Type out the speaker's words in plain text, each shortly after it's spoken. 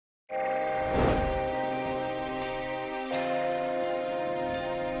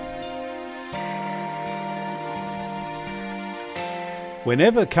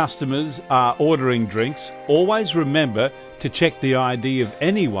Whenever customers are ordering drinks, always remember to check the ID of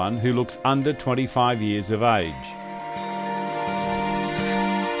anyone who looks under 25 years of age.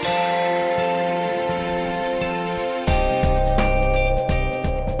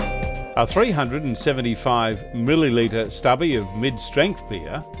 A 375 millilitre Stubby of mid-strength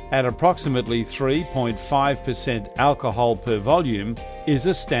beer at approximately 3.5% alcohol per volume is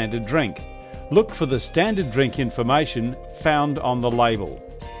a standard drink. Look for the standard drink information found on the label.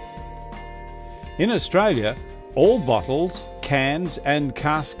 In Australia, all bottles, cans and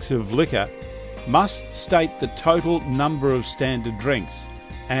casks of liquor must state the total number of standard drinks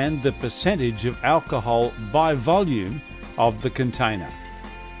and the percentage of alcohol by volume of the container.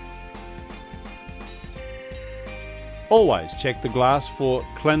 Always check the glass for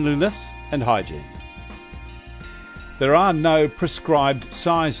cleanliness and hygiene. There are no prescribed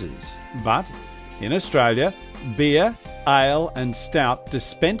sizes, but in Australia, beer, ale and stout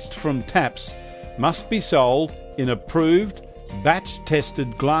dispensed from taps must be sold in approved,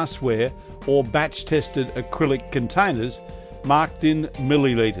 batch-tested glassware or batch-tested acrylic containers marked in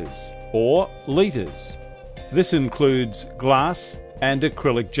millilitres or litres. This includes glass and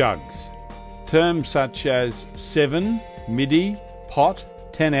acrylic jugs. Terms such as 7, midi, pot,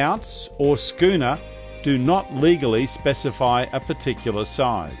 10 ounce or schooner do not legally specify a particular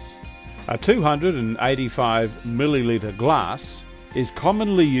size. A 285 millilitre glass is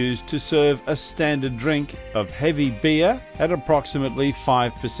commonly used to serve a standard drink of heavy beer at approximately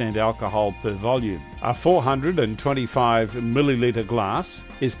 5% alcohol per volume. A 425 millilitre glass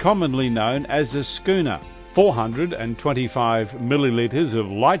is commonly known as a schooner. 425 millilitres of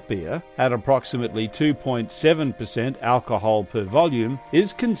light beer at approximately 2.7% alcohol per volume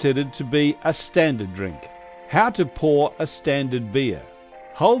is considered to be a standard drink. How to pour a standard beer.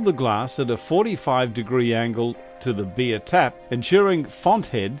 Hold the glass at a 45-degree angle to the beer tap, ensuring font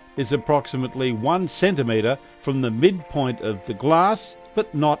head is approximately 1 centimetre from the midpoint of the glass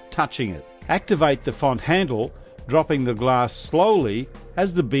but not touching it. Activate the font handle, dropping the glass slowly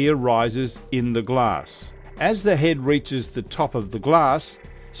as the beer rises in the glass. As the head reaches the top of the glass,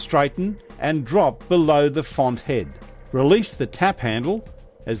 straighten and drop below the font head. Release the tap handle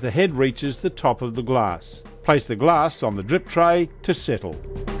as the head reaches the top of the glass. Place the glass on the drip tray to settle.